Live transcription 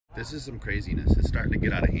This is some craziness. It's starting to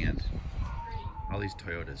get out of hand. All these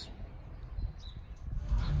Toyotas.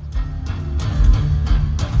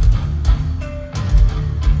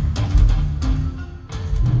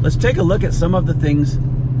 Let's take a look at some of the things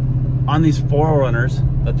on these 4Runners,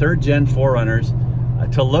 the 3rd gen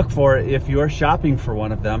 4Runners, to look for if you're shopping for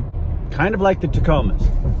one of them, kind of like the Tacomas.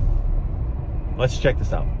 Let's check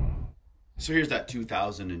this out. So here's that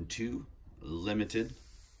 2002 Limited,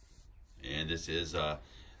 and this is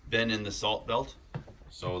been in the salt belt.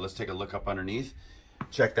 So let's take a look up underneath,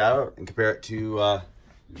 check that out, and compare it to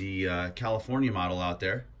the California model out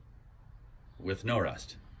there with no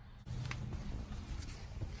rust.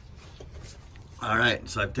 All right,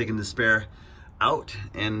 so I've taken the spare out,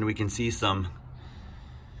 and we can see some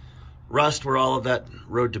rust where all of that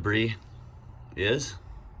road debris is.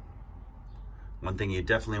 One thing you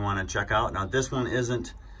definitely want to check out. Now, this one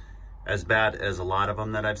isn't as bad as a lot of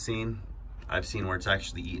them that I've seen. I've seen where it's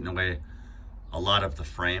actually eaten away a lot of the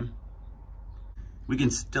frame. We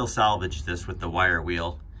can still salvage this with the wire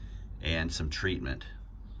wheel and some treatment.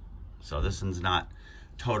 So this one's not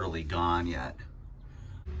totally gone yet.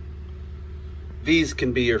 These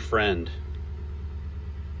can be your friend,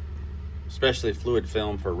 especially fluid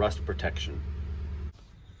film for rust protection.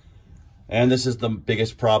 And this is the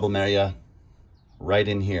biggest problem area right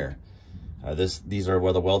in here. These are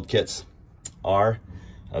where the weld kits are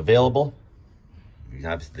available. You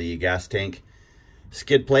have the gas tank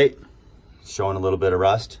skid plate showing a little bit of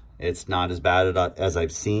rust. It's not as bad as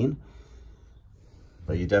I've seen,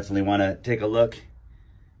 but you definitely want to take a look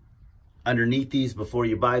underneath these before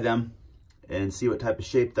you buy them and see what type of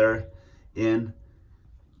shape they're in.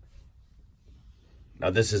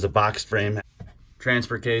 Now, this is a box frame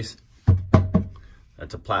transfer case.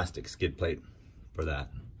 That's a plastic skid plate for that.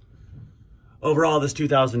 Overall, this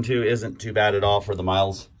 2002 isn't too bad at all for the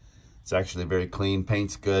miles. It's actually very clean.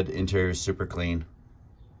 Paint's good. Interior's super clean.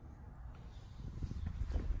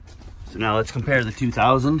 So now let's compare the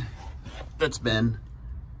 2000 that's been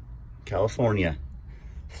California,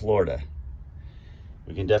 Florida.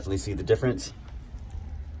 We can definitely see the difference.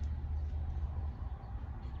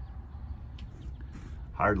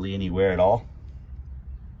 Hardly any wear at all.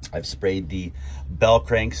 I've sprayed the bell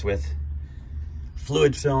cranks with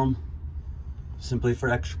fluid film simply for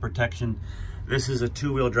extra protection. This is a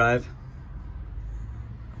 2-wheel drive.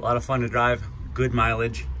 A lot of fun to drive, good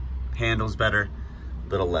mileage, handles better, a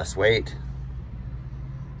little less weight.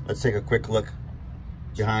 Let's take a quick look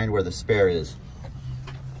behind where the spare is.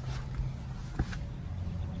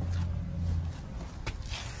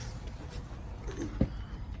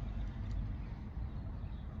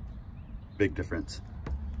 Big difference.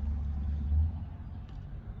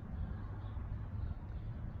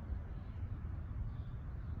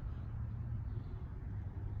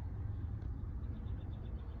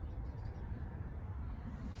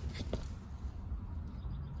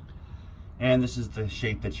 And this is the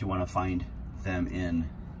shape that you want to find them in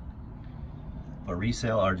for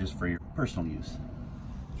resale or just for your personal use.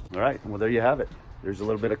 All right, well, there you have it. There's a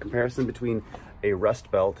little bit of comparison between a rust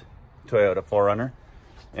belt Toyota 4Runner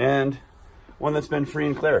and one that's been free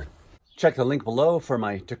and clear. Check the link below for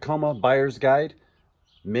my Tacoma buyer's guide.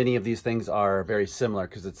 Many of these things are very similar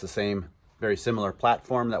because it's the same, very similar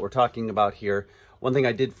platform that we're talking about here. One thing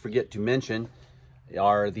I did forget to mention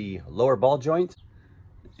are the lower ball joints.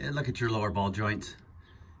 And look at your lower ball joints.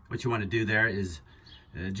 What you want to do there is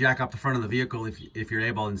jack up the front of the vehicle if you're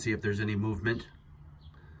able and see if there's any movement.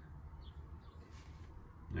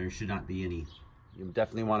 There should not be any. You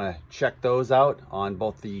definitely want to check those out on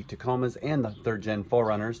both the Tacomas and the 3rd gen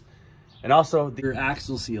 4Runners. And also their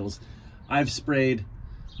axle seals. I've sprayed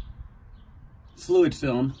fluid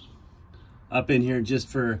film up in here just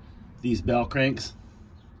for these bell cranks,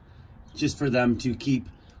 just for them to keep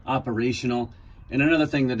operational. And another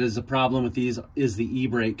thing that is a problem with these is the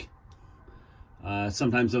e-brake.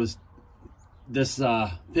 Sometimes this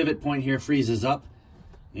pivot point here freezes up,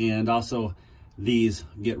 and also these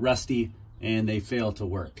get rusty and they fail to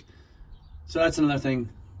work. So that's another thing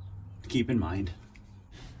to keep in mind.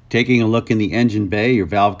 Taking a look in the engine bay, your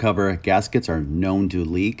valve cover gaskets are known to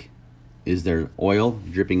leak. Is there oil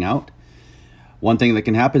dripping out? One thing that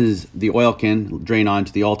can happen is the oil can drain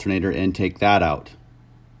onto the alternator and take that out.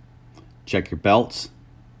 Check your belts.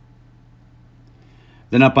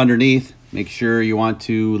 Then up underneath, make sure you want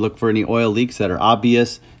to look for any oil leaks that are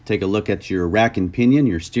obvious. Take a look at your rack and pinion,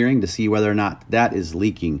 your steering, to see whether or not that is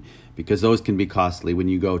leaking, because those can be costly when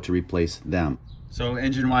you go to replace them. So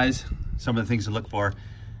engine-wise, some of the things to look for.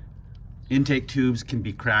 Intake tubes can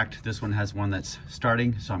be cracked. This one has one that's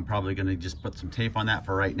starting, so I'm probably going to just put some tape on that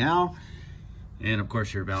for right now. And of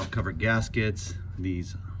course, your valve cover gaskets,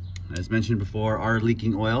 these as mentioned before, are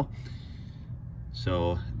leaking oil.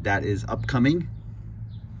 So that is upcoming.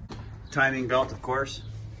 Timing belt, of course.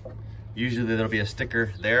 Usually there'll be a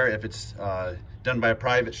sticker there. If it's done by a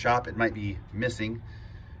private shop, it might be missing.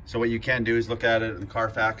 So what you can do is look at it in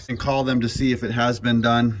Carfax and call them to see if it has been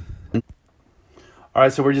done. All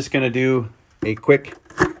right, so we're just gonna do a quick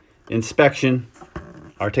inspection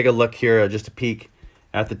or take a look here, just a peek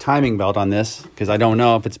at the timing belt on this, because I don't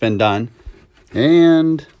know if it's been done.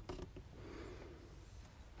 And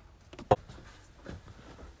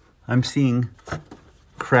I'm seeing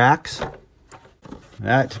cracks.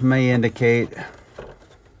 That may indicate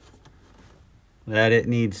that it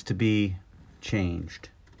needs to be changed.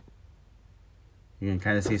 You can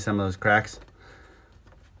kind of see some of those cracks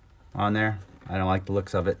on there. I don't like the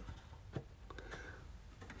looks of it.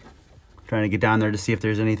 Trying to get down there to see if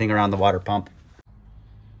there's anything around the water pump.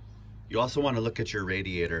 You also want to look at your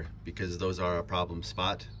radiator, because those are a problem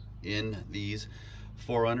spot in these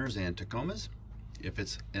 4Runners and Tacomas. If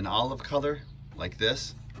it's an olive color like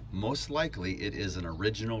this, most likely it is an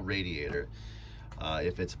original radiator.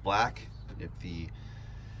 If it's black, if the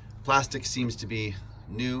plastic seems to be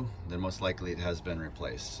new, then most likely it has been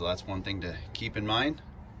replaced. So that's one thing to keep in mind.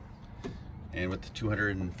 And with the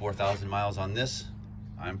 204,000 miles on this,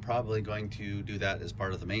 I'm probably going to do that as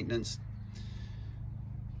part of the maintenance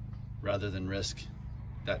rather than risk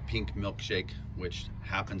that pink milkshake, which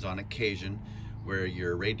happens on occasion, where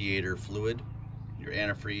your radiator fluid, your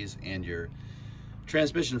antifreeze, and your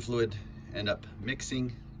transmission fluid end up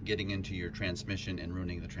mixing, getting into your transmission and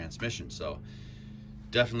ruining the transmission. So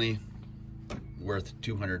definitely worth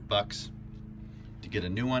 200 bucks to get a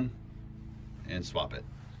new one and swap it.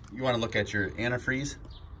 You want to look at your antifreeze,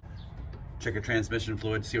 check your transmission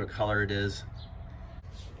fluid, see what color it is.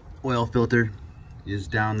 Oil filter is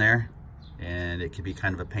down there, and it can be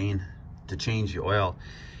kind of a pain to change the oil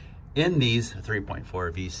in these 3.4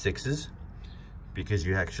 V6s, because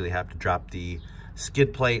you actually have to drop the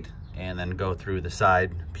skid plate and then go through the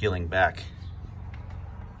side, peeling back.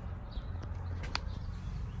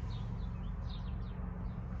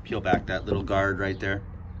 Peel back that little guard right there.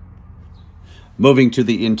 Moving to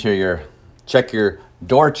the interior, check your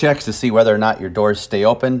door checks to see whether or not your doors stay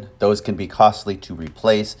open. Those can be costly to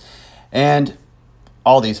replace. And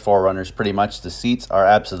all these 4Runners, pretty much, the seats are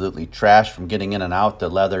absolutely trash from getting in and out. The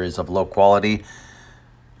leather is of low quality.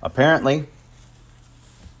 Apparently,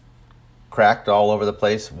 cracked all over the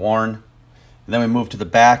place, worn. And then we move to the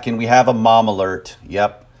back and we have a mom alert.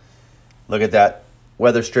 Yep. Look at that.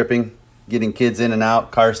 Weather stripping, getting kids in and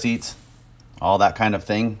out, car seats, all that kind of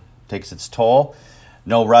thing takes its toll.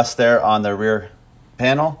 No rust there on the rear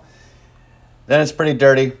panel. Then it's pretty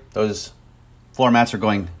dirty. Those floor mats are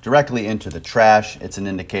going directly into the trash. It's an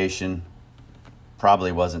indication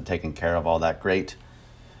probably wasn't taken care of all that great.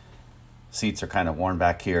 Seats are kind of worn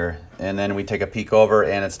back here. And then we take a peek over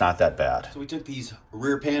and it's not that bad. So we took these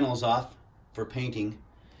rear panels off for painting.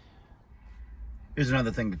 Here's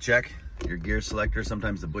another thing to check. Your gear selector,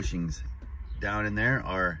 sometimes the bushings down in there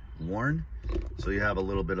are worn, so you have a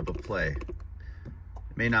little bit of a play.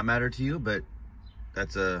 It may not matter to you, but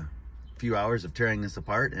that's a few hours of tearing this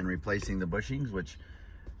apart and replacing the bushings, which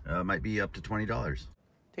might be up to $20.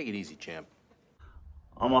 Take it easy, champ.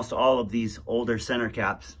 Almost all of these older center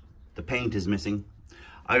caps, the paint is missing.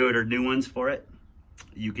 I ordered new ones for it.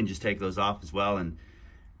 You can just take those off as well and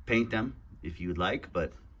paint them if you would like,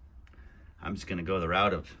 but I'm just gonna go the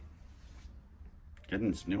route of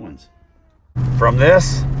getting some new ones. From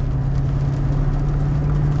this,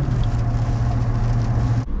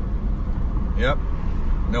 yep,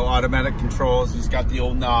 no automatic controls, just got the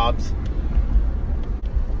old knobs,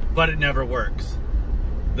 but it never works.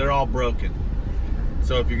 They're all broken.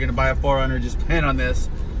 So if you're gonna buy a 4Runner, just plan on this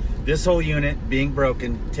whole unit being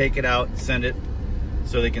broken, take it out, send it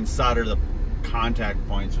so they can solder the contact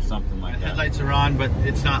points or something like that. The headlights are on, but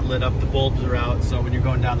it's not lit up, the bulbs are out, so when you're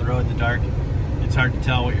going down the road in the dark, it's hard to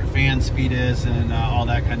tell what your fan speed is and all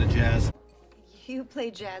that kind of jazz. You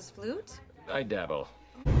play jazz flute? I dabble.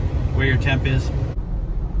 Where your temp is.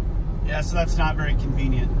 Yeah, so that's not very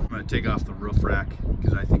convenient. I'm gonna take off the roof rack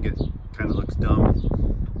because I think it kind of looks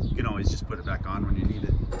dumb. You can always just put it back on when you need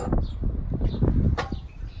it.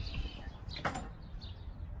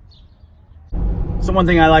 So one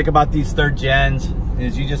thing I like about these 3rd gens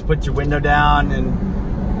is you just put your window down and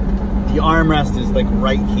the armrest is like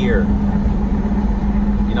right here.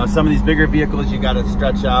 You know, some of these bigger vehicles you gotta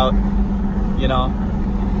stretch out, you know,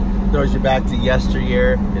 throws you back to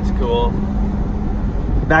yesteryear. It's cool.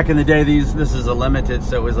 Back in the day, this is a limited,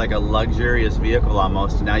 so it was like a luxurious vehicle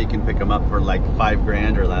almost. Now you can pick them up for like $5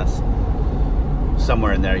 grand or less.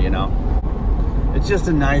 Somewhere in there, you know. It's just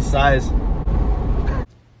a nice size.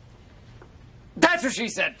 That's what she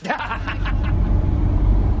said.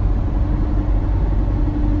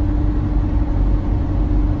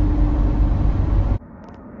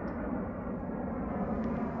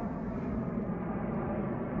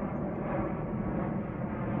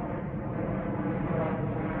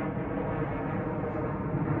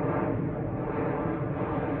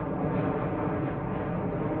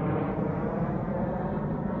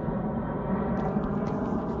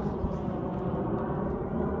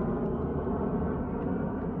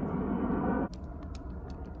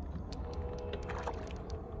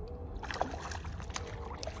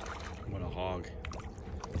 What a hog.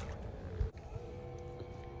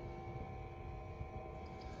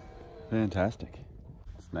 Fantastic.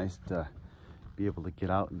 It's nice to be able to get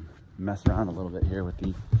out and mess around a little bit here with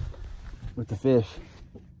the fish.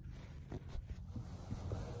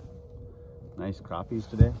 Nice crappies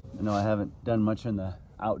today. I know I haven't done much on the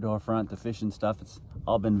outdoor front, the fishing stuff. It's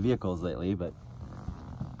all been vehicles lately, but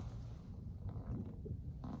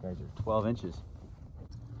you guys are 12 inches.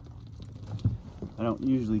 I don't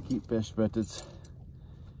usually keep fish, but this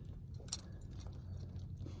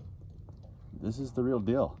is the real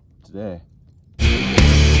deal today.